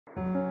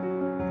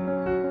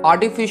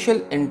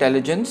Artificial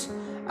intelligence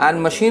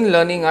and machine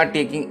learning are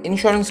taking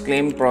insurance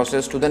claim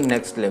process to the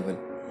next level.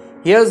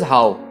 Here's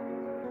how.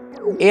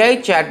 AI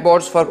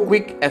chatbots for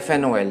quick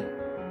FNOL.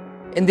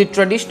 In the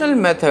traditional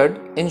method,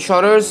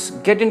 insurers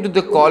get into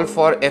the call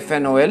for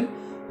FNOL,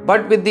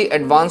 but with the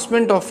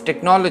advancement of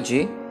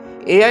technology,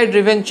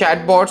 AI-driven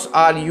chatbots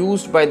are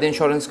used by the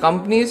insurance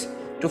companies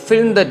to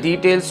fill in the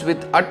details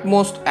with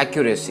utmost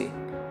accuracy.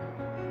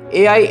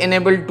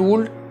 AI-enabled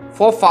tool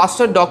for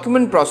faster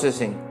document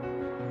processing.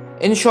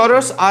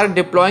 Insurers are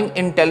deploying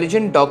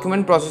intelligent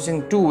document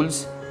processing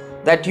tools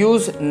that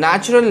use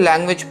natural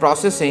language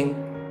processing,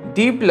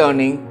 deep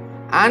learning,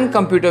 and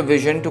computer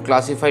vision to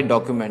classify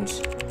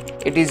documents.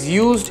 It is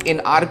used in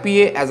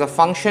RPA as a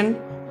function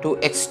to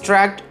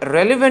extract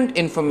relevant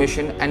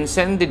information and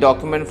send the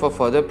document for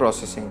further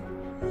processing.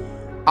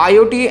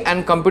 IoT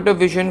and computer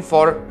vision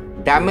for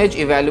damage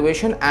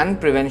evaluation and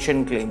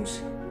prevention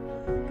claims.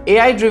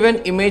 AI-driven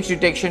image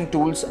detection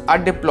tools are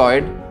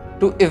deployed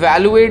to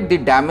evaluate the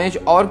damage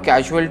or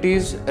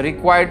casualties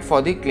required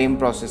for the claim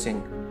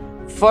processing.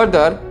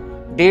 Further,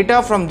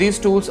 data from these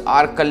tools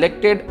are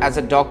collected as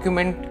a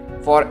document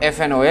for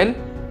FNOL,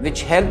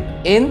 which help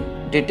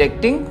in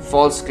detecting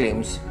false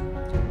claims.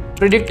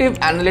 Predictive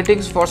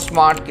analytics for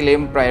smart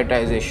claim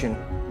prioritization.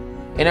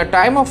 In a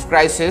time of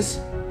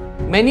crisis,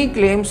 many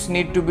claims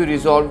need to be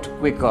resolved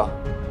quicker.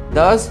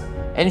 Thus,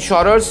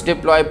 insurers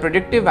deploy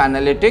predictive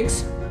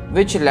analytics,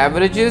 which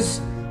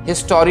leverages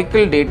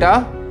historical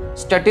data,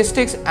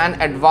 statistics,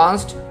 and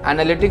advanced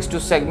analytics to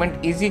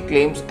segment easy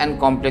claims and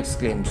complex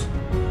claims.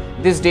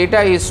 This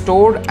data is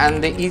stored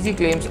and the easy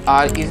claims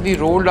are easily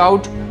rolled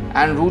out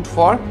and route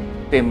for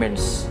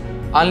payments.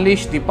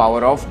 Unleash the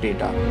power of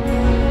data.